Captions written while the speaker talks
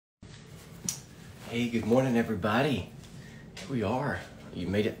Hey, good morning, everybody. Here we are. You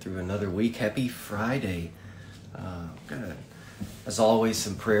made it through another week. Happy Friday. Got, as always,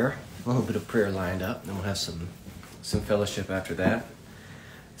 some prayer. A little bit of prayer lined up. Then we'll have some fellowship after that.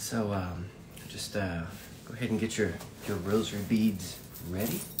 So just go ahead and get your rosary beads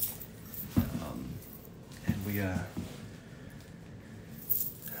ready. And we hope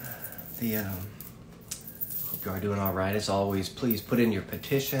you are doing all right. As always, please put in your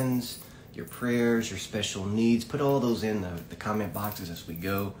petitions, your prayers, your special needs. Put all those in the comment boxes as we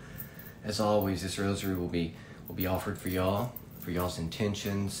go. As always, this rosary will be offered for y'all, for y'all's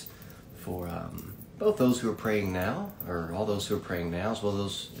intentions, for both those who are praying now, or all those who are praying now, as well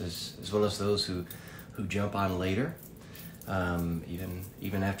as those who jump on later.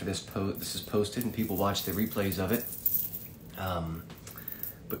 Even after this is posted and people watch the replays of it,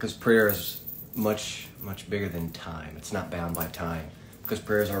 because prayer is much bigger than time. It's not bound by time. Because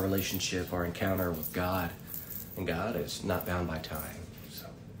prayer is our relationship, our encounter with God, and God is not bound by time. So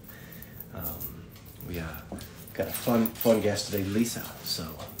we got a fun guest today, Lisa. So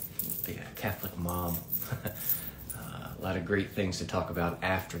the Catholic mom. A lot of great things to talk about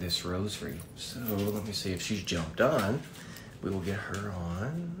after this rosary. So let me see if she's jumped on. We will get her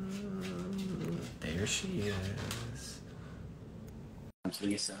on. There she is.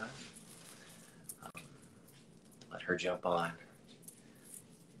 Lisa. Let her jump on.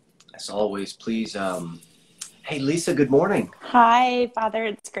 As always, please, hey, Lisa, good morning. Hi, Father.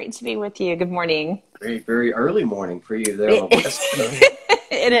 It's great to be with you. Good morning. Very, very early morning for you there on the West Coast.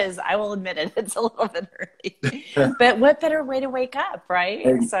 It is. I will admit it. It's a little bit early. But what better way to wake up, right?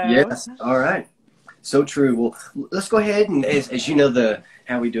 Yes. All right. So true. Well, let's go ahead and, as you know,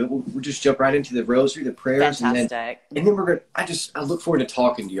 how we do it, we'll just jump right into the rosary, the prayers. Fantastic. And then we're going to, I look forward to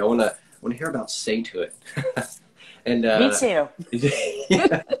talking to you. I want to hear about sainthood. And me too.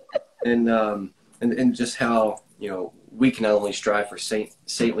 Yeah. And just how, we can not only strive for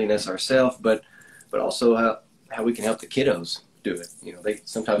saintliness ourselves, but also how we can help the kiddos do it.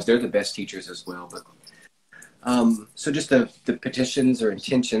 Sometimes they're the best teachers as well. But so just the petitions or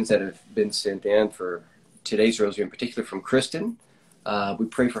intentions that have been sent in for today's rosary, in particular from Kristen. We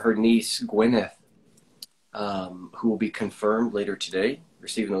pray for her niece Gwyneth, who will be confirmed later today,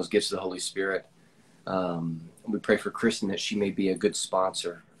 receiving those gifts of the Holy Spirit. We pray for Kristen that she may be a good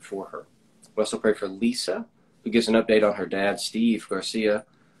sponsor for her. We also pray for Lisa, who gives an update on her dad, Steve Garcia,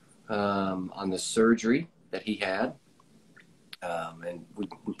 on the surgery that he had. And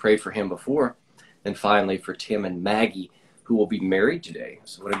we prayed for him before. And finally, for Tim and Maggie, who will be married today.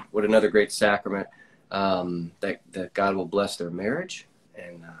 So what another great sacrament, that God will bless their marriage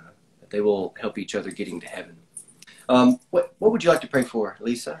and that they will help each other getting to heaven. What would you like to pray for,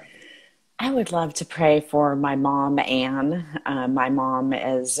 Lisa? I would love to pray for my mom, Anne. My mom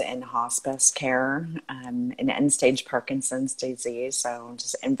is in hospice care, in end-stage Parkinson's disease. So I'm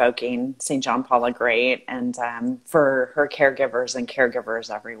just invoking St. John Paul the Great and for her caregivers and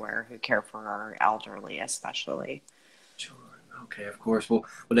caregivers everywhere who care for our elderly, especially. Sure. Okay, of course. We'll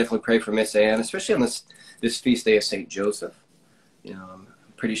definitely pray for Miss Anne, especially on this feast day of St. Joseph. I'm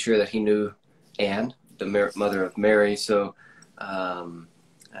pretty sure that he knew Anne, the mother of Mary. So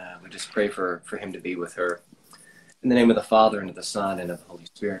we just pray for him to be with her. In the name of the Father, and of the Son, and of the Holy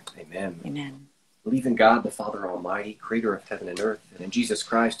Spirit. Amen. Amen. Believe in God, the Father Almighty, creator of heaven and earth, and in Jesus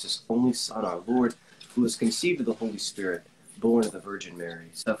Christ, his only Son, our Lord, who was conceived of the Holy Spirit, born of the Virgin Mary,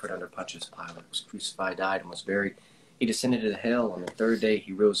 suffered under Pontius Pilate, was crucified, died, and was buried. He descended into hell. On the third day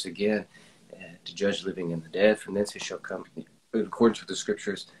he rose again to judge living and the dead. From thence he shall come, in accordance with the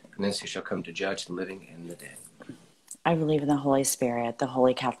Scriptures, from thence he shall come to judge the living and the dead. I believe in the Holy Spirit, the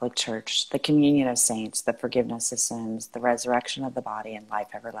Holy Catholic Church, the communion of saints, the forgiveness of sins, the resurrection of the body, and life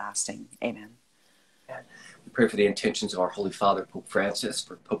everlasting. Amen. And we pray for the intentions of our Holy Father, Pope Francis,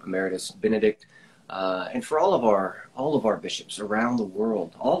 for Pope Emeritus Benedict, and for all of our bishops around the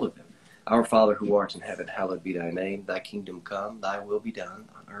world, all of them. Our Father who art in heaven, hallowed be thy name. Thy kingdom come, thy will be done,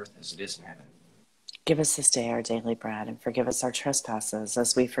 on earth as it is in heaven. Give us this day our daily bread, and forgive us our trespasses,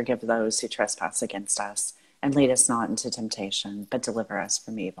 as we forgive those who trespass against us. And lead us not into temptation, but deliver us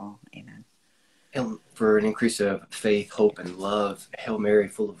from evil. Amen. And for an increase of faith, hope, and love, Hail Mary,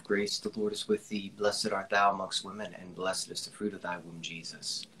 full of grace, the Lord is with thee. Blessed art thou amongst women, and blessed is the fruit of thy womb,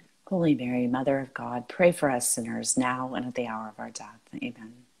 Jesus. Holy Mary, Mother of God, pray for us sinners, now and at the hour of our death.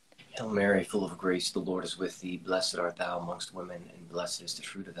 Amen. Hail Mary, full of grace, the Lord is with thee. Blessed art thou amongst women, and blessed is the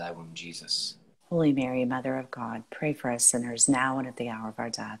fruit of thy womb, Jesus. Holy Mary, Mother of God, pray for us sinners, now and at the hour of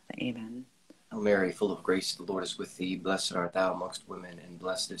our death. Amen. Hail Mary, full of grace, the Lord is with thee. Blessed art thou amongst women, and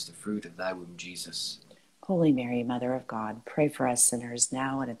blessed is the fruit of thy womb, Jesus. Holy Mary, Mother of God, pray for us sinners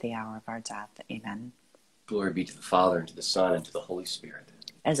now and at the hour of our death. Amen. Glory be to the Father, and to the Son, and to the Holy Spirit.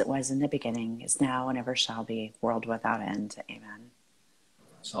 As it was in the beginning, is now, and ever shall be, world without end. Amen.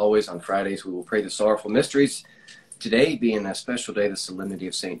 As always, on Fridays, we will pray the sorrowful mysteries. Today, being a special day, the Solemnity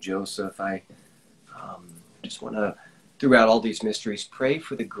of St. Joseph, I just want to, throughout all these mysteries, pray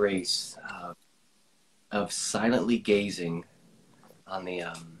for the grace of silently gazing on the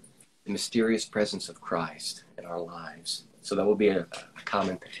mysterious presence of Christ in our lives. So that will be a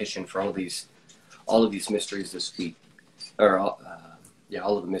common petition for all of these mysteries this week, or all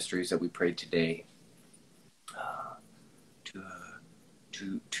of the mysteries that we prayed today.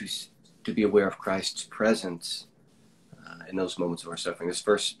 To be aware of Christ's presence in those moments of our suffering. This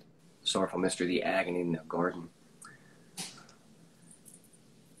first sorrowful mystery, the agony in the garden.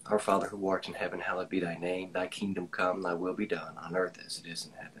 Our Father who art in heaven, hallowed be thy name. Thy kingdom come, thy will be done, on earth as it is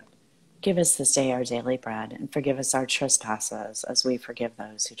in heaven. Give us this day our daily bread, and forgive us our trespasses, as we forgive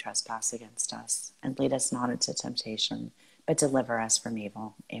those who trespass against us. And lead us not into temptation, but deliver us from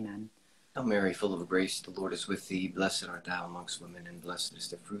evil. Amen. Hail Mary, full of grace, the Lord is with thee. Blessed art thou amongst women, and blessed is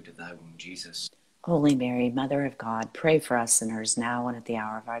the fruit of thy womb, Jesus. Holy Mary, Mother of God, pray for us sinners now and at the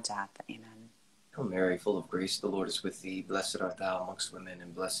hour of our death. Amen. Hail Mary, full of grace, the Lord is with thee. Blessed art thou amongst women,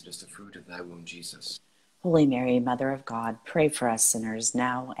 and blessed is the fruit of thy womb, Jesus. Holy Mary, Mother of God, pray for us sinners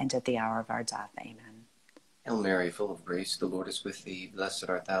now and at the hour of our death. Amen. Hail Mary, full of grace, the Lord is with thee. Blessed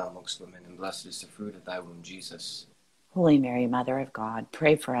art thou amongst women, and blessed is the fruit of thy womb, Jesus. Holy Mary, Mother of God,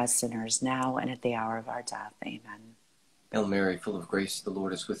 pray for us sinners now and at the hour of our death. Amen. Hail Mary, full of grace, the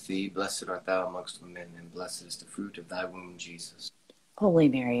Lord is with thee. Blessed art thou amongst women, and blessed is the fruit of thy womb, Jesus. Holy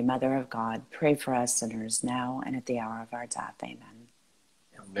Mary, Mother of God, pray for us sinners now and at the hour of our death. Amen.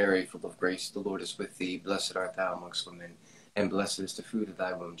 Hail Mary, full of grace, the Lord is with thee. Blessed art thou amongst women, and blessed is the fruit of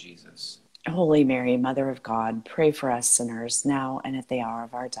thy womb, Jesus. Holy Mary, Mother of God, pray for us sinners now and at the hour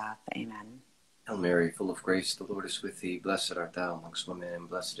of our death. Amen. Hail Mary, full of grace, the Lord is with thee. Blessed art thou amongst women, and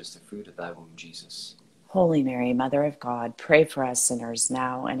blessed is the fruit of thy womb, Jesus. Holy Mary, Mother of God, pray for us sinners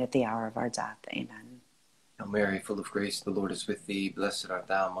now and at the hour of our death. Amen. Hail Mary, full of grace, the Lord is with thee. Blessed art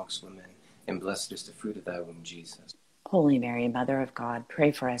thou amongst women, and blessed is the fruit of thy womb, Jesus. Holy Mary, Mother of God,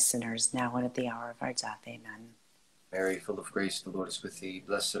 pray for us sinners now and at the hour of our death. Amen. Mary, full of grace, the Lord is with thee.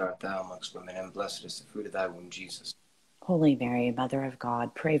 Blessed art thou amongst women, and blessed is the fruit of thy womb, Jesus. Holy Mary, Mother of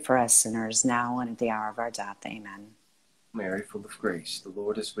God, pray for us sinners now and at the hour of our death. Amen. Mary, full of grace, the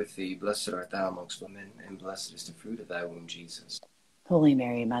Lord is with thee. Blessed art thou amongst women, and blessed is the fruit of thy womb, Jesus. Holy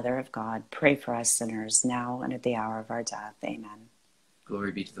Mary, Mother of God, pray for us sinners now and at the hour of our death. Amen.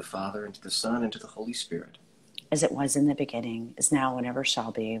 Glory be to the Father, and to the Son, and to the Holy Spirit. As it was in the beginning, is now, and ever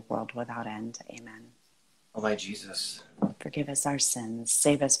shall be, world without end. Amen. O my Jesus, forgive us our sins,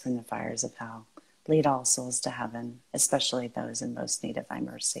 save us from the fires of hell. Lead all souls to heaven, especially those in most need of thy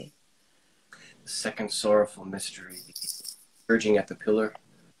mercy. the second sorrowful mystery, the urging at the pillar.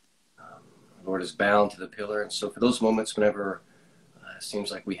 The Lord is bound to the pillar, and so for those moments whenever it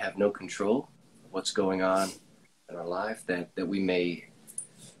seems like we have no control of what's going on in our life, that we may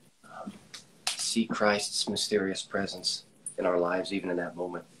see Christ's mysterious presence in our lives, even in that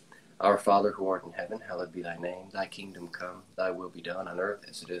moment. Our Father who art in heaven, hallowed be thy name. Thy kingdom come, thy will be done on earth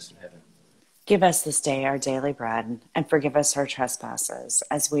as it is in heaven. Give us this day our daily bread, and forgive us our trespasses,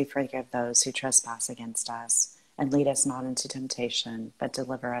 as we forgive those who trespass against us. And lead us not into temptation, but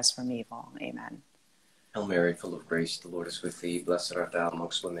deliver us from evil. Amen. Hail Mary, full of grace, the Lord is with thee. Blessed art thou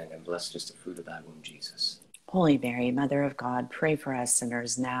amongst women, and blessed is the fruit of thy womb, Jesus. Holy Mary, Mother of God, pray for us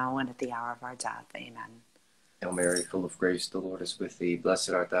sinners now and at the hour of our death. Amen. Hail Mary, full of grace, the Lord is with thee.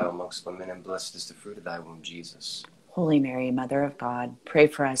 Blessed art thou amongst women, and blessed is the fruit of thy womb, Jesus. Holy Mary, Mother of God, pray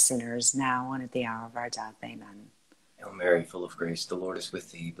for us sinners now and at the hour of our death. Amen. Hail Mary, full of grace, the Lord is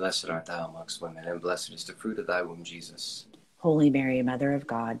with thee. Blessed art thou amongst women, and blessed is the fruit of thy womb, Jesus. Holy Mary, Mother of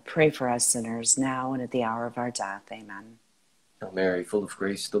God, pray for us sinners now and at the hour of our death. Amen. Hail Mary, full of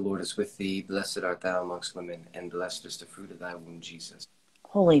grace, the Lord is with thee. Blessed art thou amongst women, and blessed is the fruit of thy womb, Jesus.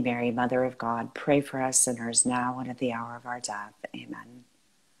 Holy Mary, Mother of God, pray for us sinners now and at the hour of our death. Amen.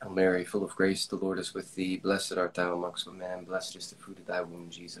 Hail Mary, full of grace, the Lord is with thee. Blessed art thou amongst women, and blessed is the fruit of thy womb,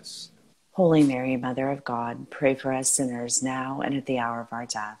 Jesus. Holy Mary, Mother of God, pray for us sinners now and at the hour of our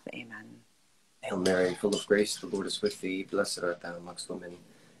death. Amen. Hail Mary, full of grace, the Lord is with thee. Blessed art thou amongst women,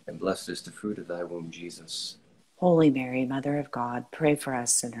 and blessed is the fruit of thy womb, Jesus. Holy Mary, Mother of God, pray for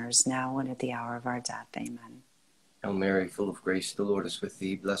us sinners now and at the hour of our death. Amen. Hail Mary, full of grace, the Lord is with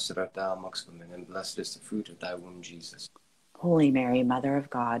thee. Blessed art thou amongst women, and blessed is the fruit of thy womb, Jesus. Holy Mary, Mother of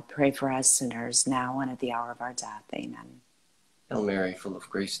God, pray for us sinners now and at the hour of our death. Amen. Hail Mary, full of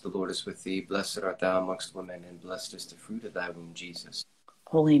grace, the Lord is with thee. Blessed art thou amongst women, and blessed is the fruit of thy womb, Jesus.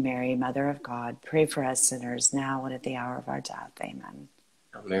 Holy Mary, Mother of God, pray for us sinners now and at the hour of our death. Amen.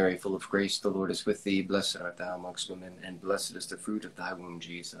 Hail Mary, full of grace, the Lord is with thee. Blessed art thou amongst women, and blessed is the fruit of thy womb,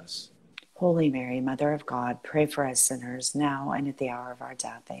 Jesus. Holy Mary, Mother of God, pray for us sinners now and at the hour of our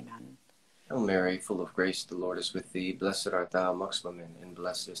death. Amen. Hail Mary, full of grace, the Lord is with thee. Blessed art thou amongst women, and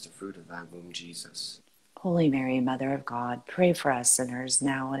blessed is the fruit of thy womb, Jesus. Holy Mary, Mother of God, pray for us sinners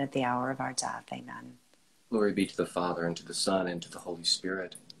now and at the hour of our death. Amen. Glory be to the Father, and to the Son, and to the Holy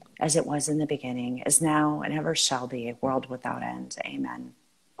Spirit. As it was in the beginning, is now, and ever shall be, a world without end. Amen.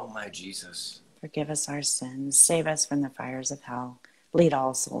 O my Jesus, forgive us our sins, save us from the fires of hell, lead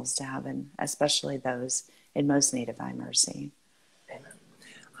all souls to heaven, especially those in most need of thy mercy.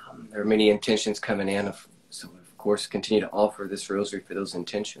 Amen. There are many intentions coming in, so of course continue to offer this rosary for those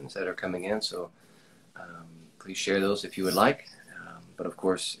intentions that are coming in, so please share those if you would like. But of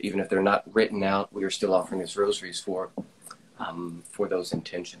course, even if they're not written out, we are still offering these rosaries for those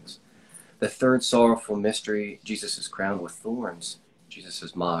intentions. The third sorrowful mystery, Jesus is crowned with thorns. Jesus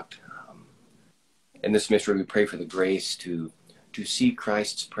is mocked. In this mystery, we pray for the grace to see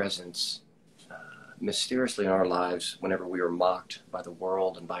Christ's presence mysteriously in our lives whenever we are mocked by the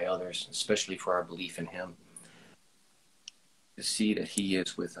world and by others, especially for our belief in him. To see that he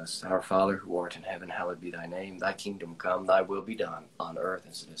is with us. Our Father who art in heaven, hallowed be thy name. Thy kingdom come, thy will be done, on earth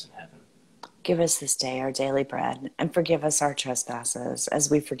as it is in heaven. Give us this day our daily bread, and forgive us our trespasses, as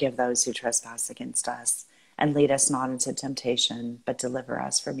we forgive those who trespass against us. And lead us not into temptation, but deliver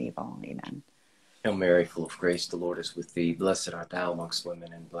us from evil. Amen. Hail Mary, full of grace, the Lord is with thee. Blessed art thou amongst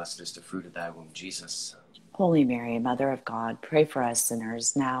women, and blessed is the fruit of thy womb, Jesus. Holy Mary, Mother of God, pray for us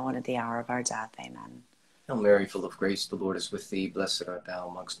sinners, now and at the hour of our death. Amen. Hail Mary, full of grace, the Lord is with thee. Blessed art thou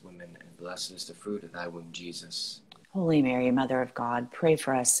amongst women, and blessed is the fruit of thy womb, Jesus. Holy Mary, Mother of God, pray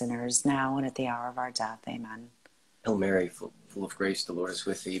for us sinners, now and at the hour of our death. Amen. Hail Mary, full of grace, the Lord is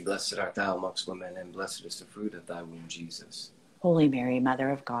with thee. Blessed art thou amongst women, and blessed is the fruit of thy womb, Jesus. Holy Mary, Mother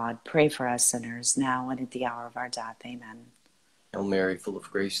of God, pray for us sinners, now and at the hour of our death. Amen. Hail Mary, full of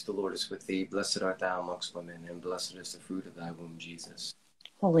grace, the Lord is with thee. Blessed art thou amongst women, and blessed is the fruit of thy womb, Jesus.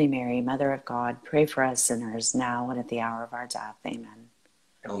 Holy Mary, Mother of God, pray for us sinners, now and at the hour of our death. Amen.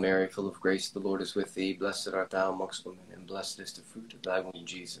 Hail Mary, full of grace, the Lord is with thee. Blessed art thou amongst women, and blessed is the fruit of thy womb,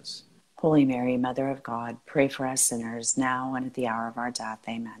 Jesus. Holy Mary, Mother of God, pray for us sinners, now and at the hour of our death.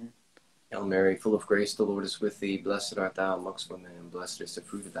 Amen. Hail Mary, full of grace, the Lord is with thee. Blessed art thou amongst women, and blessed is the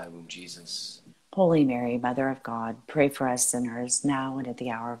fruit of thy womb, Jesus. Holy Mary, Mother of God, pray for us sinners, now and at the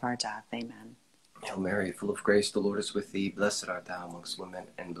hour of our death. Amen. Hail Mary, full of grace, the Lord is with thee. Blessed art thou amongst women,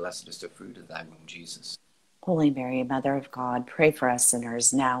 and blessed is the fruit of thy womb, Jesus. Holy Mary, Mother of God, pray for us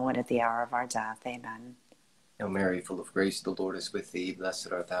sinners, now and at the hour of our death. Amen. Hail Mary, full of grace, the Lord is with thee.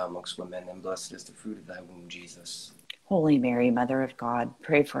 Blessed art thou amongst women, and blessed is the fruit of thy womb, Jesus. Holy Mary, Mother of God,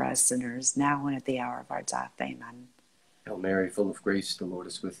 pray for us sinners, now and at the hour of our death. Amen. Hail Mary, full of grace, the Lord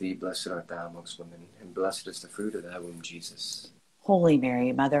is with thee. Blessed art thou amongst women, and blessed is the fruit of thy womb, Jesus. Holy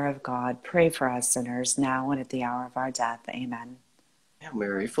Mary, Mother of God, pray for us sinners, now and at the hour of our death. Amen. Hail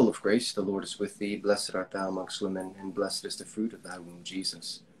Mary, full of grace, the Lord is with thee. Blessed art thou amongst women, and blessed is the fruit of thy womb,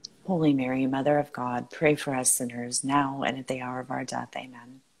 Jesus. Holy Mary, Mother of God, pray for us sinners, now and at the hour of our death.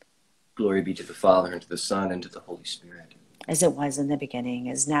 Amen. Glory be to the Father, and to the Son, and to the Holy Spirit. As it was in the beginning,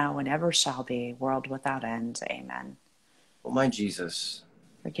 is now, and ever shall be, world without end. Amen. O my Jesus,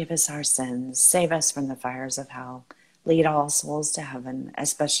 forgive us our sins, save us from the fires of hell, lead all souls to heaven,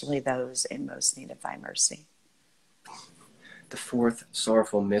 especially those in most need of thy mercy. the fourth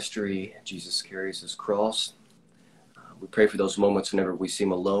sorrowful mystery, Jesus carries his cross. We pray for those moments whenever we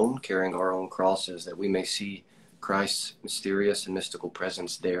seem alone, carrying our own crosses, that we may see Christ's mysterious and mystical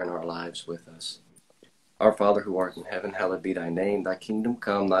presence there in our lives with us. Our Father who art in heaven, hallowed be thy name. Thy kingdom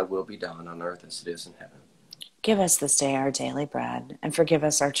come, thy will be done on earth as it is in heaven. Give us this day our daily bread, and forgive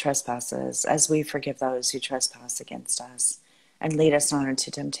us our trespasses, as we forgive those who trespass against us. And lead us not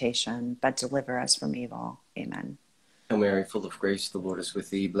into temptation, but deliver us from evil. Amen. Hail Mary, full of grace, the Lord is with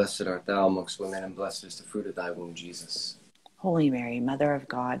thee. Blessed art thou amongst women, and blessed is the fruit of thy womb, Jesus. Holy Mary, Mother of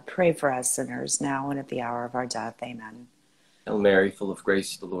God, pray for us sinners, now and at the hour of our death. Amen. Hail Mary, full of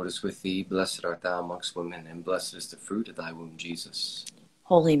grace, the Lord is with thee. Blessed art thou amongst women, and blessed is the fruit of thy womb, Jesus.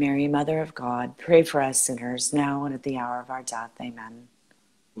 Holy Mary, Mother of God, pray for us sinners, now and at the hour of our death. Amen.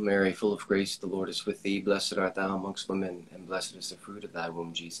 Hail Mary, full of grace, the Lord is with thee. Blessed art thou amongst women, and blessed is the fruit of thy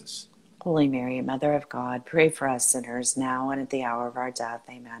womb, Jesus. Holy Mary, Mother of God, pray for us sinners, now and at the hour of our death.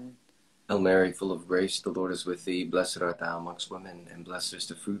 Amen. Hail Mary, full of grace, the Lord is with thee. Blessed art thou amongst women, and blessed is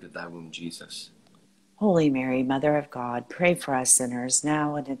the fruit of thy womb, Jesus. Holy Mary, Mother of God, pray for us sinners,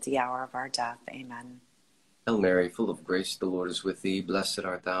 now and at the hour of our death. Amen. Hail Mary, full of grace, the Lord is with thee. Blessed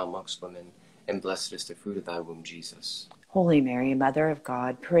art thou amongst women, and blessed is the fruit of thy womb, Jesus. Holy Mary, Mother of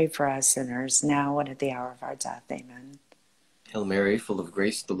God, pray for us sinners, now and at the hour of our death. Amen. Hail Mary, full of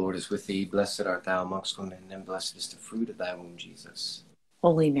grace, the Lord is with thee. Blessed art thou amongst women, and blessed is the fruit of thy womb, Jesus.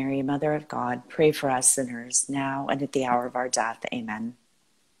 Holy Mary, Mother of God, pray for us sinners, now and at the hour of our death. Amen.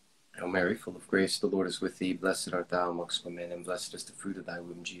 Hail Mary, full of grace, the Lord is with thee. Blessed art thou amongst women, and blessed is the fruit of thy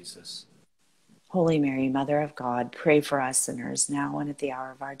womb, Jesus. Holy Mary, Mother of God, pray for us sinners, now and at the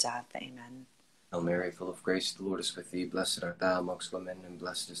hour of our death. Amen. Hail Mary, full of grace, the Lord is with thee. Blessed art thou amongst women, and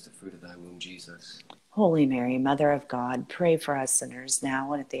blessed is the fruit of thy womb, Jesus. Holy Mary, Mother of God, pray for us sinners,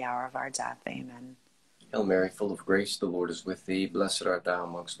 now and at the hour of our death. Amen. Hail Mary, full of grace, the Lord is with thee. Blessed art thou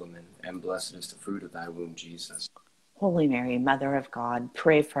amongst women, and blessed is the fruit of thy womb, Jesus. Holy Mary, Mother of God,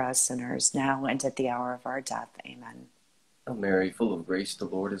 pray for us sinners, now and at the hour of our death. Amen. Hail Mary, full of grace, the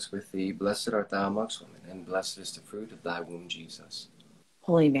Lord is with thee. Blessed art thou amongst women, and blessed is the fruit of thy womb, Jesus.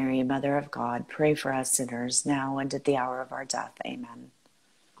 Holy Mary, Mother of God, pray for us sinners, now and at the hour of our death. Amen.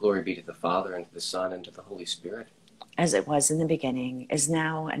 Glory be to the Father, and to the Son, and to the Holy Spirit. As it was in the beginning, is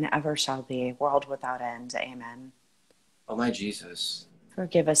now, and ever shall be, world without end. Amen. O my Jesus,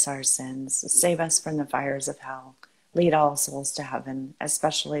 forgive us our sins, save us from the fires of hell, lead all souls to heaven,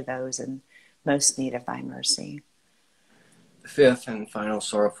 especially those in most need of thy mercy. the fifth and final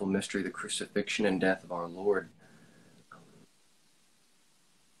sorrowful mystery, the crucifixion and death of our Lord.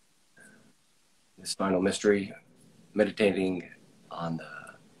 This final mystery, meditating on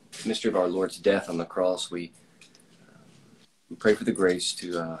the mystery of our Lord's death on the cross, we pray for the grace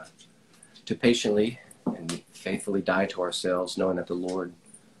to patiently and faithfully die to ourselves, knowing that the Lord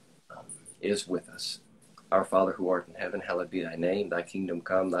is with us. Our Father who art in heaven, hallowed be thy name. Thy kingdom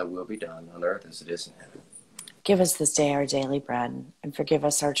come, thy will be done, on earth as it is in heaven. Give us this day our daily bread, and forgive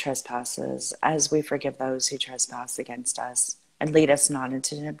us our trespasses, as we forgive those who trespass against us. And lead us not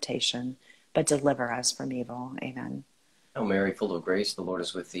into temptation, but deliver us from evil. Amen. Hail Mary, full of grace, the Lord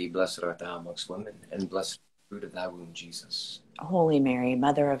is with thee. Blessed art thou amongst women, and blessed is the fruit of thy womb, Jesus. Holy Mary,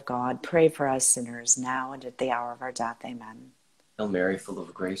 Mother of God, pray for us sinners, now and at the hour of our death. Amen. Hail Mary, full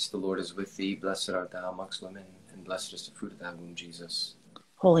of grace, the Lord is with thee. Blessed art thou amongst women, and blessed is the fruit of thy womb, Jesus.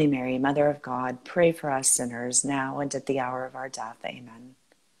 Holy Mary, Mother of God, pray for us sinners, now and at the hour of our death. Amen.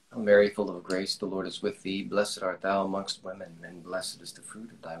 Hail Mary, full of grace, the Lord is with thee. Blessed art thou amongst women, and blessed is the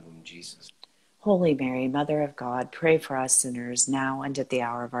fruit of thy womb, Jesus. Holy Mary, Mother of God, pray for us sinners, now and at the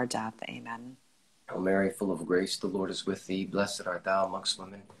hour of our death. Amen. Hail Mary, full of grace, the Lord is with thee. Blessed art thou amongst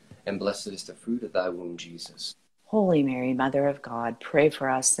women, and blessed is the fruit of thy womb, Jesus. Holy Mary, Mother of God, pray for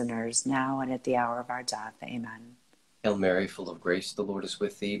us sinners, now and at the hour of our death. Amen. Hail Mary, full of grace, the Lord is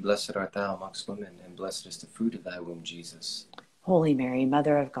with thee. Blessed art thou amongst women, and blessed is the fruit of thy womb, Jesus. Holy Mary,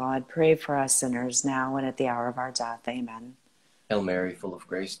 Mother of God, pray for us sinners, now and at the hour of our death. Amen. Hail Mary, full of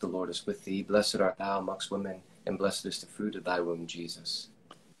grace, the Lord is with thee. Blessed art thou amongst women, and blessed is the fruit of thy womb, Jesus.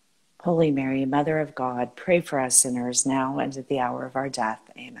 Holy Mary, Mother of God, pray for us sinners, now and at the hour of our death.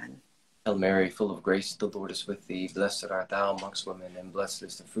 Amen. Hail Mary, full of grace, the Lord is with thee. Blessed art thou amongst women, and blessed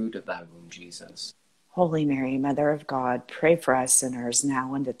is the fruit of thy womb, Jesus. Holy Mary, Mother of God, pray for us sinners,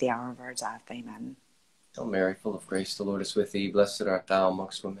 now and at the hour of our death. Amen. Hail Mary, full of grace, the Lord is with thee. Blessed art thou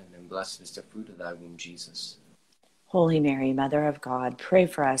amongst women, and blessed is the fruit of thy womb, Jesus. Holy Mary, Mother of God, pray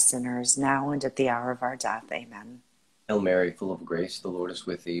for us sinners, now and at the hour of our death. Amen. Hail Mary, full of grace, the Lord is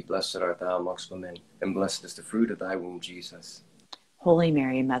with thee. Blessed art thou amongst women, and blessed is the fruit of thy womb, Jesus. Holy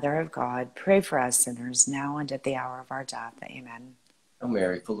Mary, Mother of God, pray for us sinners, now and at the hour of our death. Amen. Hail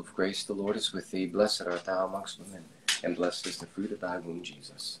Mary, full of grace, the Lord is with thee. Blessed art thou amongst women, and blessed is the fruit of thy womb,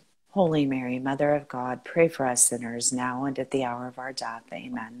 Jesus. Holy Mary, Mother of God, pray for us sinners, now and at the hour of our death.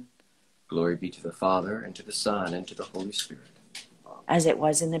 Amen. Glory be to the Father, and to the Son, and to the Holy Spirit. As it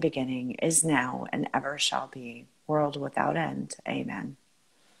was in the beginning, is now, and ever shall be, world without end. Amen.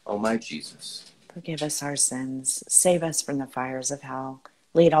 O my Jesus, forgive us our sins, save us from the fires of hell,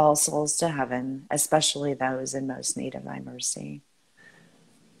 lead all souls to heaven, especially those in most need of thy mercy.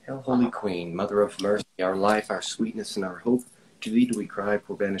 Hail, Holy Queen, Mother of mercy, our life, our sweetness, and our hope. To thee do we cry,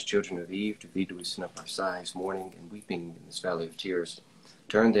 poor banished children of Eve. To thee do we send up our sighs, mourning and weeping in this valley of tears.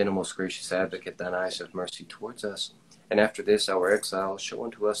 Turn then, O most gracious Advocate, thine eyes of mercy towards us, and after this our exile, show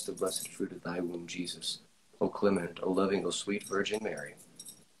unto us the blessed fruit of thy womb, Jesus. O clement, O loving, O sweet Virgin Mary,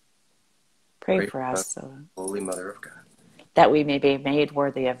 Pray for us, Holy Mother of God, that we may be made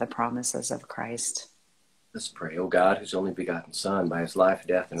worthy of the promises of Christ. Let's pray. O God, whose only begotten Son, by his life,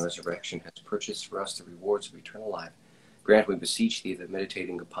 death, and resurrection, has purchased for us the rewards of eternal life, Grant, we beseech thee, that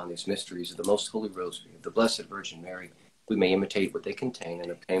meditating upon these mysteries of the most holy rosary of the Blessed Virgin Mary, we may imitate what they contain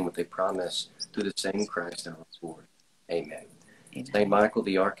and obtain what they promise through the same Christ our Lord. Amen. Amen. Saint Michael,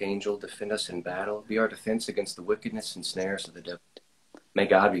 the archangel, defend us in battle. Be our defense against the wickedness and snares of the devil. May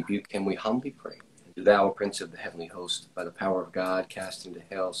God rebuke him, we humbly pray. And do thou, O Prince of the heavenly host, by the power of God, cast into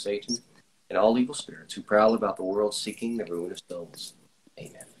hell Satan and all evil spirits who prowl about the world seeking the ruin of souls.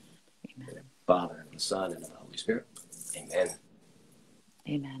 Amen. Amen. Father, and of the Son, and of the Holy Spirit. Amen.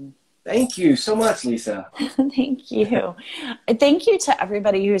 Amen. Thank you so much, Lisa. Thank you. Thank you to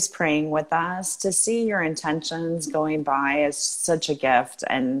everybody who's praying with us. To see your intentions going by is such a gift.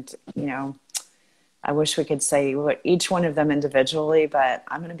 And, you know, I wish we could say each one of them individually, but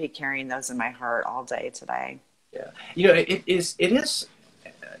I'm going to be carrying those in my heart all day today. Yeah. You know, it is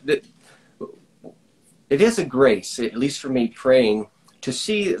a grace, at least for me, praying, to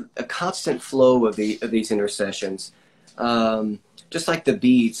see a constant flow of these intercessions. Just like the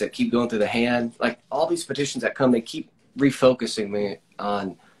beads that keep going through the hand, like all these petitions that come, they keep refocusing me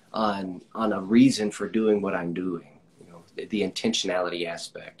on a reason for doing what I'm doing. You know, the intentionality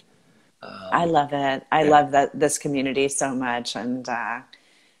aspect. I love it. I love this community so much, and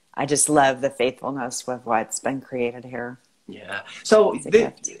I just love the faithfulness with what's been created here. Yeah. So,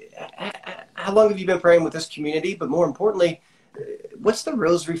 how long have you been praying with this community? But more importantly, what's the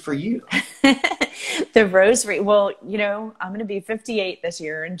rosary for you? The rosary, well, you know, I'm going to be 58 this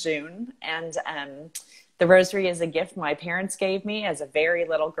year in June, and the rosary is a gift my parents gave me as a very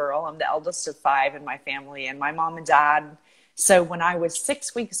little girl. I'm the eldest of 5 in my family, and my mom and dad. So when I was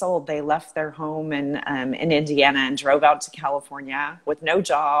 6 weeks old, they left their home in Indiana and drove out to California with no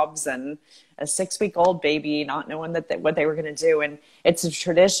jobs and a 6-week-old baby, not knowing what they were going to do. And it's a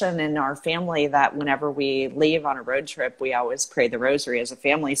tradition in our family that whenever we leave on a road trip, we always pray the rosary as a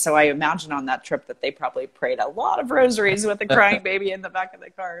family. So I imagine on that trip that they probably prayed a lot of rosaries with a crying baby in the back of the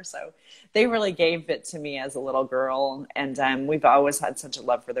car. So they really gave it to me as a little girl. And we've always had such a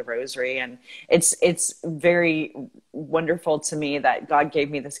love for the rosary. And it's very wonderful to me that God gave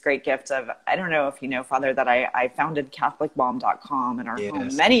me this great gift of, I don't know if you know, Father, that I founded CatholicMom.com in our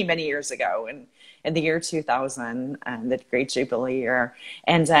home many, many years ago. In the year 2000, the Great Jubilee year.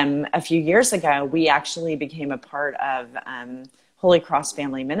 And a few years ago, we actually became a part of Holy Cross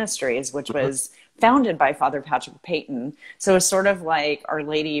Family Ministries, which was founded by Father Patrick Peyton. So it's sort of like Our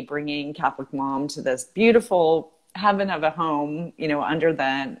Lady bringing Catholic Mom to this beautiful heaven of a home, you know, under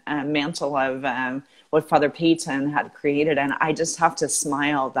the mantle of what Father Peyton had created. And I just have to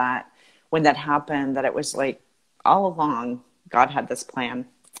smile that when that happened, that it was like all along, God had this plan.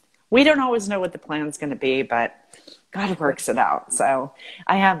 We don't always know what the plan's going to be, but God works it out. So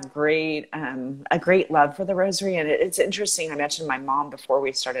I have a great love for the rosary. And it's interesting. I mentioned my mom before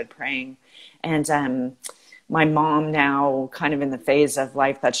we started praying. And my mom now, kind of in the phase of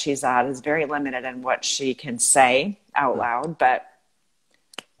life that she's at, is very limited in what she can say out loud. But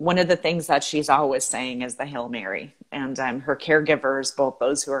one of the things that she's always saying is the Hail Mary. And her caregivers, both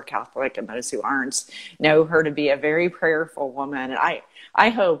those who are Catholic and those who aren't, know her to be a very prayerful woman. And I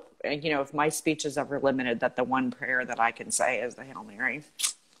hope, you know, if my speech is ever limited, that the one prayer that I can say is the Hail Mary.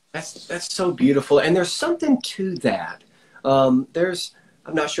 That's so beautiful. And there's something to that. I'm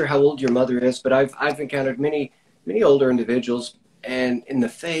not sure how old your mother is, but I've encountered many older individuals and in the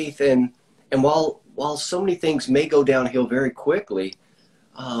faith. And while so many things may go downhill very quickly,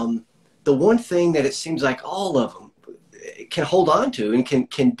 the one thing that it seems like all of them can hold on to and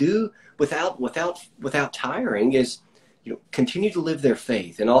can do without tiring is, you know, continue to live their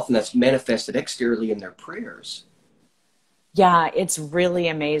faith. And often that's manifested exteriorly in their prayers. Yeah, it's really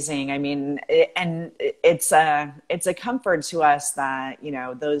amazing. I mean, it's a comfort to us that, you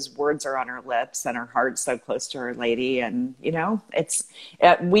know, those words are on our lips and our heart's so close to Our Lady. And, you know,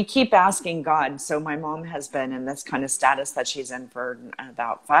 we keep asking God. So my mom has been in this kind of status that she's in for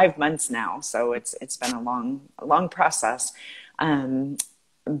about 5 months now. So it's been a long process.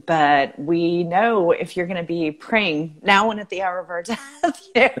 But we know if you're going to be praying now and at the hour of our death,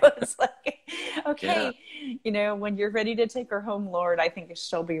 you know, it's like, okay, you know, when you're ready to take her home, Lord, I think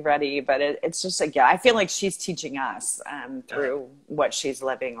she'll be ready. But it's just like, I feel like she's teaching us through what she's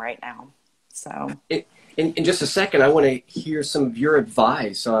living right now. So in just a second, I want to hear some of your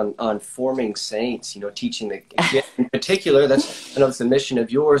advice on forming saints, you know, teaching the kids in particular. I know it's a mission of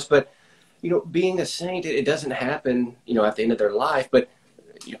yours, but, you know, being a saint, it doesn't happen, you know, at the end of their life, but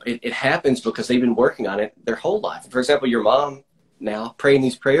you know, it happens because they've been working on it their whole life. For example, your mom now praying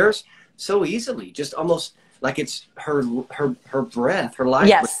these prayers so easily, just almost like it's her breath, her life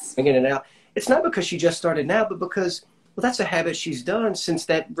breath, in and out. It's not because she just started now, but because, well, that's a habit she's done since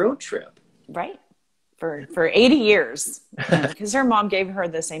that road trip. Right. for 80 years, because her mom gave her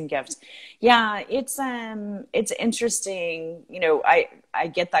the same gift. Yeah, it's interesting. I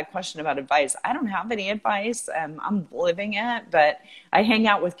get that question about advice. I don't have any advice. I'm living it, but I hang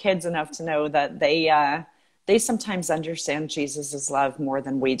out with kids enough to know that they sometimes understand Jesus's love more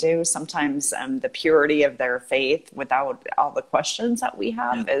than we do. Sometimes the purity of their faith, without all the questions that we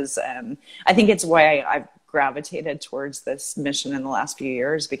have, is. I think it's why I've gravitated towards this mission in the last few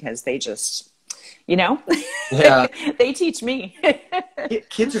years, because they just, Yeah. they teach me.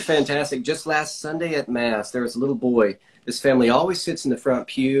 Kids are fantastic. Just last Sunday at Mass, there was a little boy. This family always sits in the front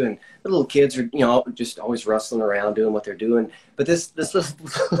pew, and the little kids are, just always rustling around doing what they're doing. But this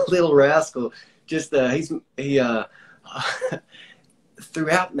little rascal, just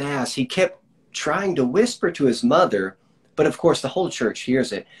throughout Mass, he kept trying to whisper to his mother, but of course the whole church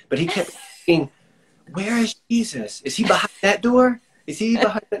hears it. But he kept saying, "Where is Jesus? Is he behind that door? Is he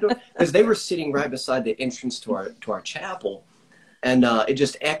behind that door?" Because they were sitting right beside the entrance to our chapel, and it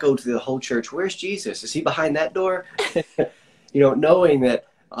just echoed through the whole church. "Where's Jesus? Is he behind that door?" Knowing that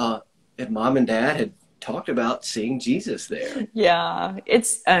Mom and Dad had talked about seeing Jesus there. Yeah,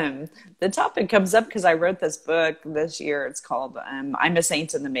 it's the topic comes up because I wrote this book this year. It's called "I'm a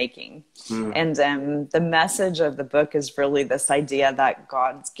Saint in the Making," and the message of the book is really this idea that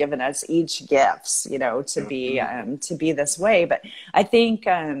God's given us each gifts, to be this way. But I think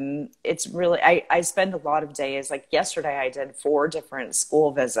it's really I spend a lot of days. Like yesterday, I did 4 different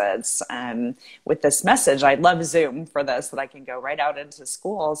school visits with this message. I love Zoom for this, that I can go right out into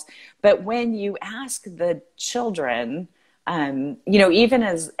schools. But when you ask the children, even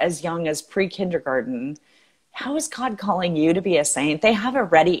as young as pre-kindergarten, how is God calling you to be a saint? They have a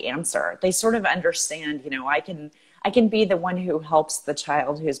ready answer. They sort of understand, I can be the one who helps the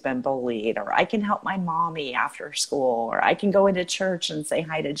child who's been bullied, or I can help my mommy after school, or I can go into church and say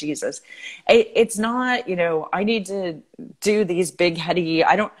hi to Jesus. It's not, I need to do these big heady,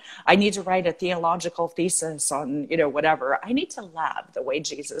 I need to write a theological thesis on, whatever. I need to love the way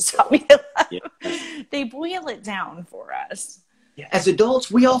Jesus taught me to love. Yeah. They boil it down for us. Yeah. As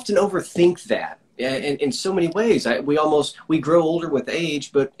adults, we often overthink that. In so many ways, we grow older with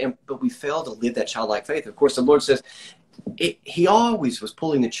age, but we fail to live that childlike faith. Of course, the Lord says He always was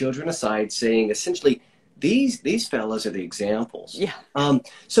pulling the children aside, saying essentially, these fellas are the examples. Yeah.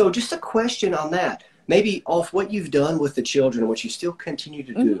 So just a question on that, maybe off what you've done with the children and what you still continue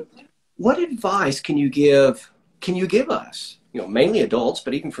to do. What advice can you give us? Mainly adults,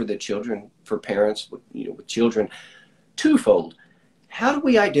 but even for the children, for parents, with children, twofold. How do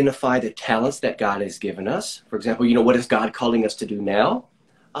we identify the talents that God has given us? For example, what is God calling us to do now?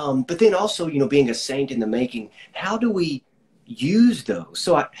 But then also, being a saint in the making, how do we use those?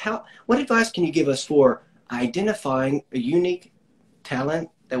 So what advice can you give us for identifying a unique talent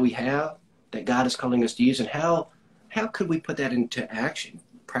that we have that God is calling us to use, and how could we put that into action,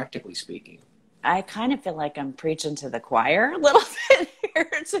 practically speaking? I kind of feel like I'm preaching to the choir a little bit here,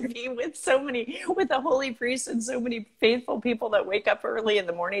 to be with the holy priest and so many faithful people that wake up early in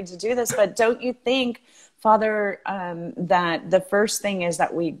the morning to do this. But don't you think, Father, that the first thing is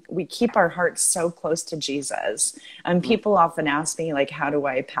that we keep our hearts so close to Jesus? People often ask me, like, how do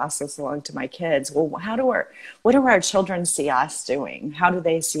I pass this along to my kids? Well, what do our children see us doing? How do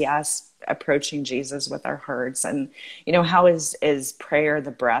they see us approaching Jesus with our hearts? And how is prayer the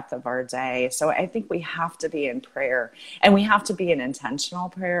breath of our day? So I think we have to be in prayer, and we have to be in intentional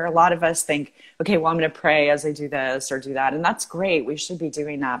prayer. A lot of us think, okay, well, I'm going to pray as I do this or do that, and that's great, we should be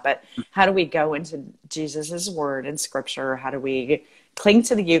doing that. But how do we go into Jesus's word and scripture? How do we cling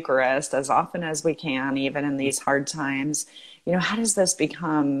to the Eucharist as often as we can, even in these hard times? How does this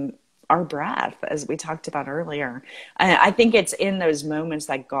become our breath, as we talked about earlier? I think it's in those moments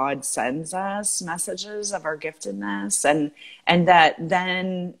that God sends us messages of our giftedness, and that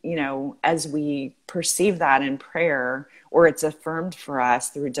then, as we perceive that in prayer, or it's affirmed for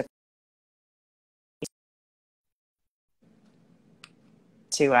us through different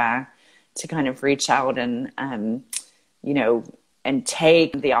to kind of reach out and and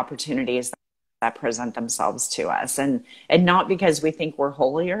take the opportunities that present themselves to us, and not because we think we're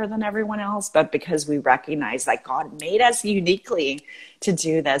holier than everyone else, but because we recognize that God made us uniquely to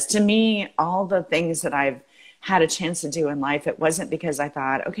do this. To me, all the things that I've had a chance to do in life, it wasn't because I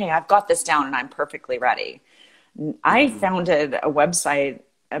thought, okay, I've got this down and I'm perfectly ready. I founded a website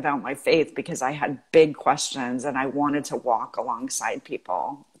about my faith because I had big questions and I wanted to walk alongside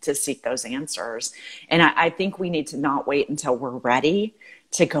people to seek those answers. And I think we need to not wait until we're ready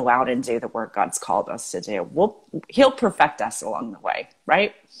to go out and do the work God's called us to do. He'll perfect us along the way,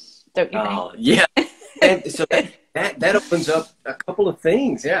 right? Don't you think? Yeah. And so that opens up a couple of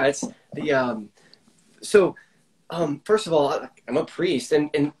things. Yeah, it's So, first of all, I'm a priest,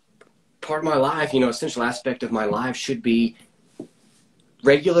 and part of my life, essential aspect of my life should be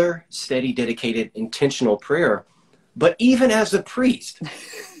regular, steady, dedicated, intentional prayer. But even as a priest,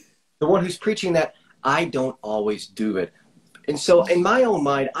 the one who's preaching that, I don't always do it. And so in my own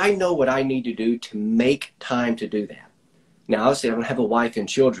mind, I know what I need to do to make time to do that. Now, obviously, I don't have a wife and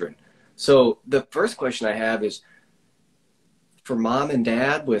children. So the first question I have is, for mom and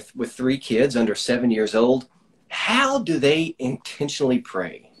dad with 3 kids under 7 years old, how do they intentionally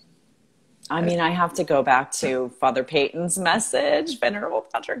pray? I mean, I have to go back to Father Peyton's message, Venerable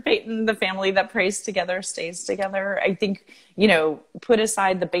Patrick Peyton, the family that prays together stays together. I think, put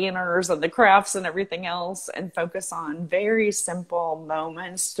aside the banners and the crafts and everything else and focus on very simple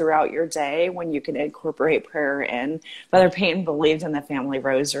moments throughout your day when you can incorporate prayer in. Father Peyton believed in the family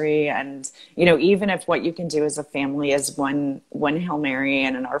rosary. And, even if what you can do as a family is one Hail Mary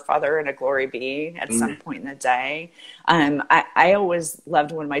and an Our Father and a Glory Be at some point in the day. I always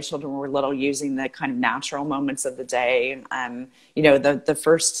loved when my children were little using the kind of natural moments of the day. The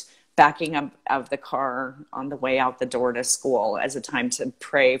first backing up of the car on the way out the door to school as a time to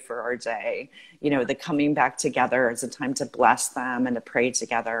pray for our day. The coming back together as a time to bless them and to pray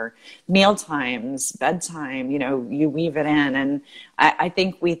together. Meal times, bedtime, you weave it in. And I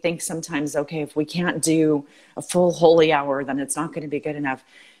think we think sometimes, okay, if we can't do a full holy hour, then it's not going to be good enough.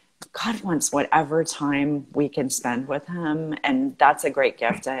 God wants whatever time we can spend with him. And that's a great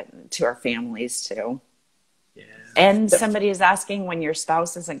gift to our families too. Yeah. And somebody is asking when your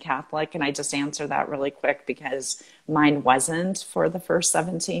spouse isn't Catholic. And I just answer that really quick because mine wasn't for the first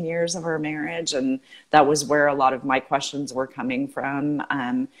 17 years of our marriage. And that was where a lot of my questions were coming from.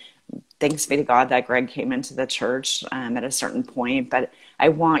 Thanks be to God that Greg came into the church at a certain point. But I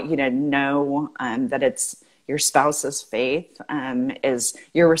want you to know that it's your spouse's faith is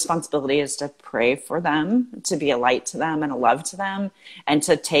your responsibility is to pray for them, to be a light to them and a love to them, and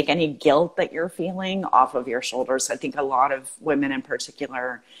to take any guilt that you're feeling off of your shoulders. I think a lot of women in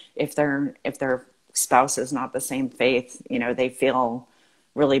particular, if their spouse is not the same faith, they feel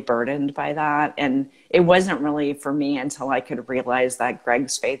really burdened by that. And it wasn't really for me until I could realize that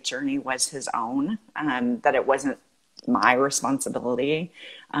Greg's faith journey was his own, that it wasn't my responsibility,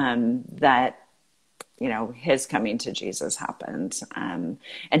 that his coming to Jesus happened.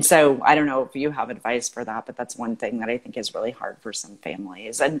 And so I don't know if you have advice for that, but that's one thing that I think is really hard for some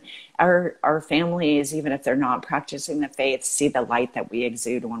families. And our families, even if they're not practicing the faith, see the light that we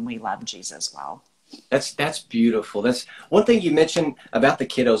exude when we love Jesus well. That's beautiful. That's one thing you mentioned about the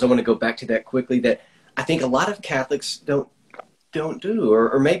kiddos. I want to go back to that quickly, that I think a lot of Catholics don't do,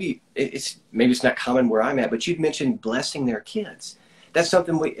 or maybe it's not common where I'm at, but you'd mentioned blessing their kids. That's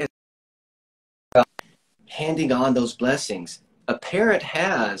something handing on those blessings. A parent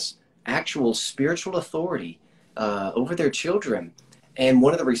has actual spiritual authority over their children. And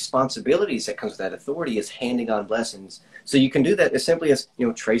one of the responsibilities that comes with that authority is handing on blessings. So you can do that as simply as,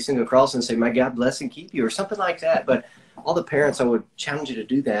 tracing across and say, "My God bless and keep you," or something like that. But all the parents, I would challenge you to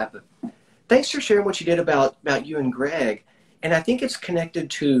do that. But thanks for sharing what you did about you and Greg. And I think it's connected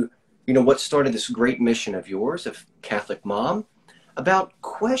to, what started this great mission of yours, of Catholic Mom, about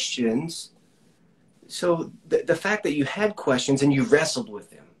questions. So the fact that you had questions and you wrestled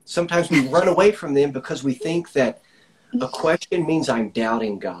with them. Sometimes we run away from them because we think that a question means I'm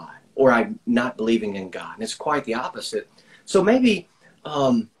doubting God or I'm not believing in God. And it's quite the opposite. So maybe,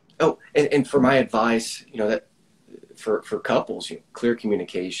 and for my advice, that for couples, clear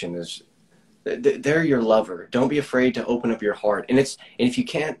communication is, they're your lover. Don't be afraid to open up your heart. And if you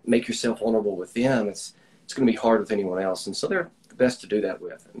can't make yourself vulnerable with them, it's going to be hard with anyone else. And so they're the best to do that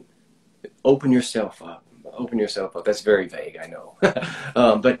with. And open yourself up. Open yourself up. That's very vague, I know.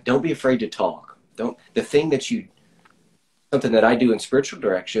 But don't be afraid to talk. Something that I do in spiritual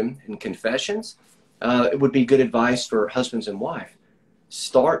direction, in confessions, it would be good advice for husbands and wife.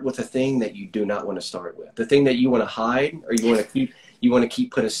 Start with the thing that you do not want to start with. The thing that you want to hide or you want to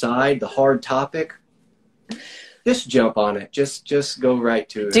keep put aside, the hard topic. Just jump on it. Just go right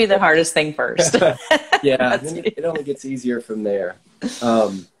to it. Do the hardest thing first. Yeah, it only gets easier from there.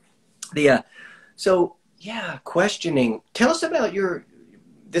 Questioning. Tell us about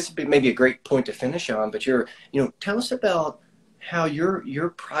this would be maybe a great point to finish on, but tell us about how your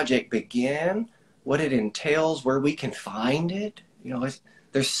project began, what it entails, where we can find it.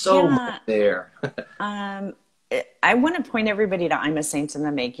 There's so much there. I want to point everybody to I'm a Saint in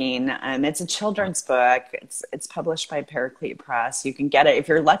the Making. It's a children's book. It's published by Paraclete Press. You can get it. If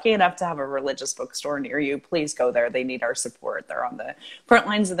you're lucky enough to have a religious bookstore near you, please go there. They need our support. They're on the front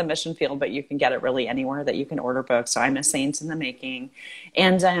lines of the mission field, but you can get it really anywhere that you can order books. So I'm a Saint in the Making.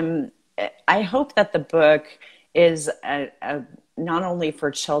 And I hope that the book is not only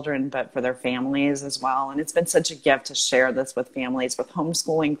for children, but for their families as well. And it's been such a gift to share this with families, with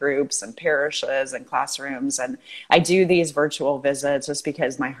homeschooling groups and parishes and classrooms. And I do these virtual visits just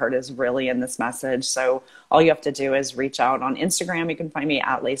because my heart is really in this message. So all you have to do is reach out on Instagram. You can find me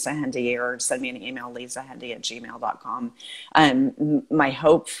at Lisa Hendey, or send me an email, lisahendey@gmail.com. My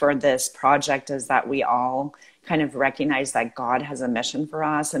hope for this project is that we all kind of recognize that God has a mission for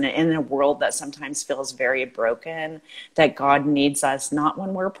us, and in a world that sometimes feels very broken, that God needs us, not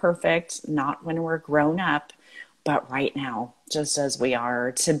when we're perfect, not when we're grown up, but right now, just as we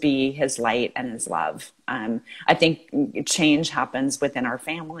are, to be his light and his love. I think change happens within our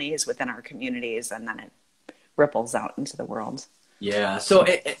families, within our communities, and then it ripples out into the world. Yeah. So,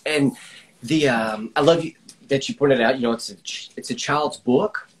 and the I love that you pointed out, it's a child's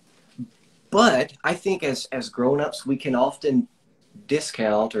book. But I think as grown-ups, we can often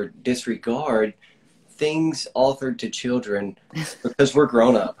discount or disregard things authored to children because we're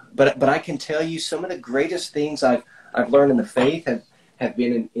grown up. But I can tell you some of the greatest things I've learned in the faith have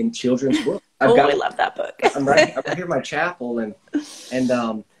been in children's books. I love that book. I'm right here in my chapel, and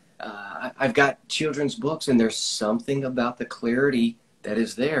I've got children's books, and there's something about the clarity that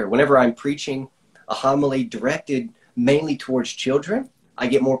is there. Whenever I'm preaching a homily directed mainly towards children, I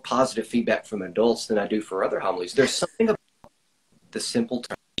get more positive feedback from adults than I do for other homilies. There's something about the simple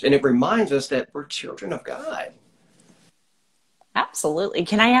terms, and it reminds us that we're children of God. Absolutely.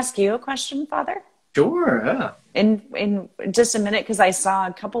 Can I ask you a question, Father? Sure. Yeah. In just a minute, because I saw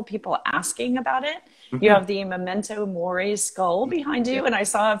a couple people asking about it. Mm-hmm. You have the Memento Mori skull behind you, and I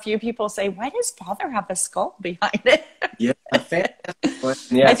saw a few people say, "Why does Father have a skull behind it?" Yeah, fantastic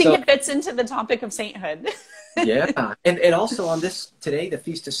question. Yeah, I think it fits into the topic of sainthood. Yeah, and also on this today, the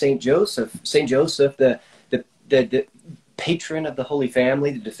feast of Saint Joseph. Saint Joseph, the patron of the Holy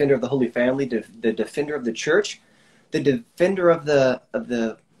Family, the defender of the Holy Family, the defender of the Church, the defender of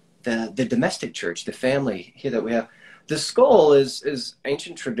the domestic church, the family here that we have. The skull is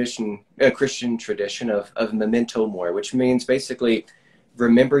ancient tradition, Christian tradition of Memento Mori, which means basically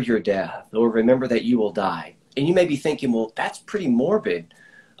remember your death, or remember that you will die. And you may be thinking, well, that's pretty morbid.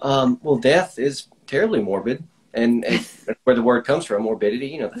 Well, death is terribly morbid, and where the word comes from,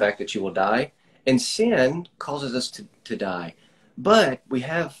 morbidity, the fact that you will die. And sin causes us to die. But we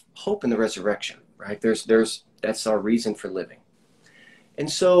have hope in the resurrection, right? That's our reason for living. And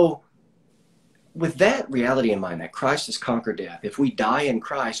so with that reality in mind, that Christ has conquered death, if we die in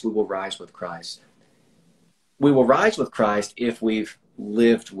Christ, we will rise with Christ. We will rise with Christ if we've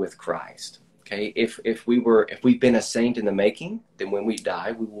lived with Christ. Okay? If we've been a saint in the making, then when we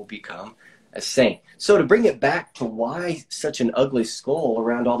die, we will become a saint. So to bring it back to why such an ugly skull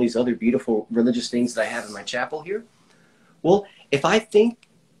around all these other beautiful religious things that I have in my chapel here, well, if I think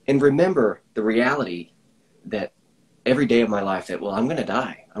and remember the reality that every day of my life that, well, I'm going to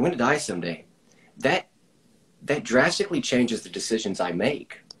die someday, that drastically changes the decisions I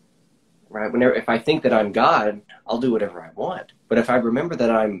make, right? If I think that I'm God, I'll do whatever I want. But if I remember that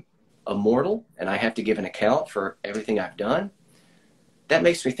I'm a mortal and I have to give an account for everything I've done, that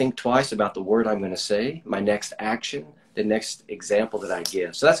makes me think twice about the word I'm going to say, my next action, the next example that I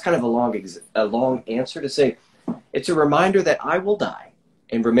give. So that's kind of a long answer to say it's a reminder that I will die,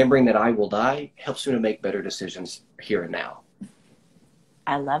 and remembering that I will die helps me to make better decisions here and now.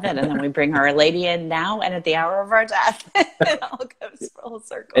 I love it. And then we bring Our Lady in now and at the hour of our death. It all goes full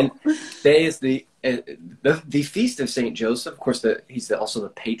circle. And today is the feast of Saint Joseph. Of course, he's also the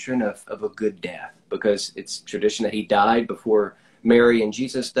patron of a good death, because it's tradition that he died before Mary and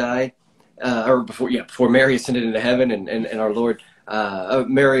Jesus died, or before Mary ascended into heaven, and our Lord,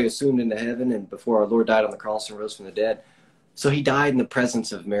 Mary assumed into heaven, and before our Lord died on the cross and rose from the dead. So he died in the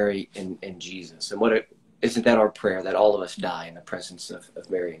presence of Mary and Jesus. And isn't that our prayer, that all of us die in the presence of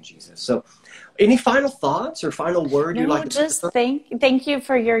Mary and Jesus? So any final thoughts or final word you'd like to say? Just thank you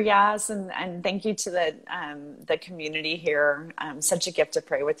for your yes, and thank you to the community here. Such a gift to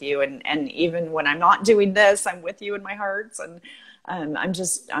pray with you, and even when I'm not doing this, I'm with you in my hearts, and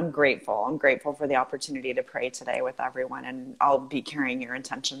I'm grateful. I'm grateful for the opportunity to pray today with everyone, and I'll be carrying your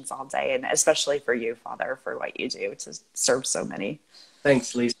intentions all day, and especially for you, Father, for what you do to serve so many.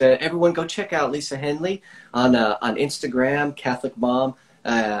 Thanks, Lisa. Everyone, go check out Lisa Hendey on Instagram, Catholic Mom,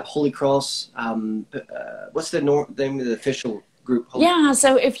 Holy Cross. What's the name of the official group?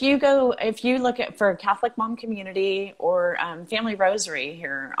 So if you look for Catholic Mom Community or Family Rosary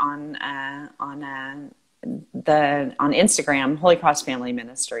here on Instagram, Holy Cross Family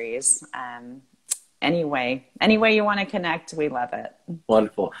Ministries. Any way you want to connect, we love it.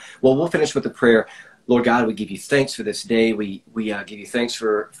 Wonderful. Well, we'll finish with a prayer. Lord God, we give you thanks for this day. We give you thanks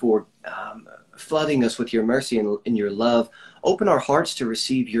for flooding us with your mercy and your love. Open our hearts to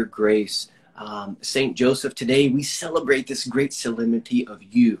receive your grace. Saint Joseph, today we celebrate this great solemnity of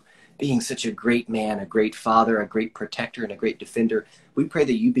you being such a great man, a great father, a great protector, and a great defender. We pray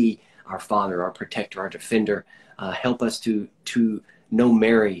that you be our father, our protector, our defender. Help us to know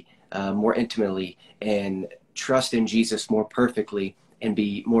Mary more intimately and trust in Jesus more perfectly and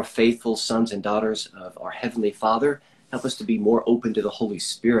be more faithful sons and daughters of our Heavenly Father. Help us to be more open to the Holy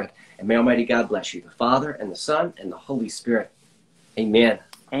Spirit. And may Almighty God bless you, the Father and the Son and the Holy Spirit. Amen.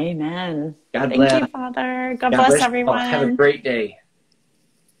 Amen. God Thank bless. you, Father. God God bless bless you all. Have a everyone. great day.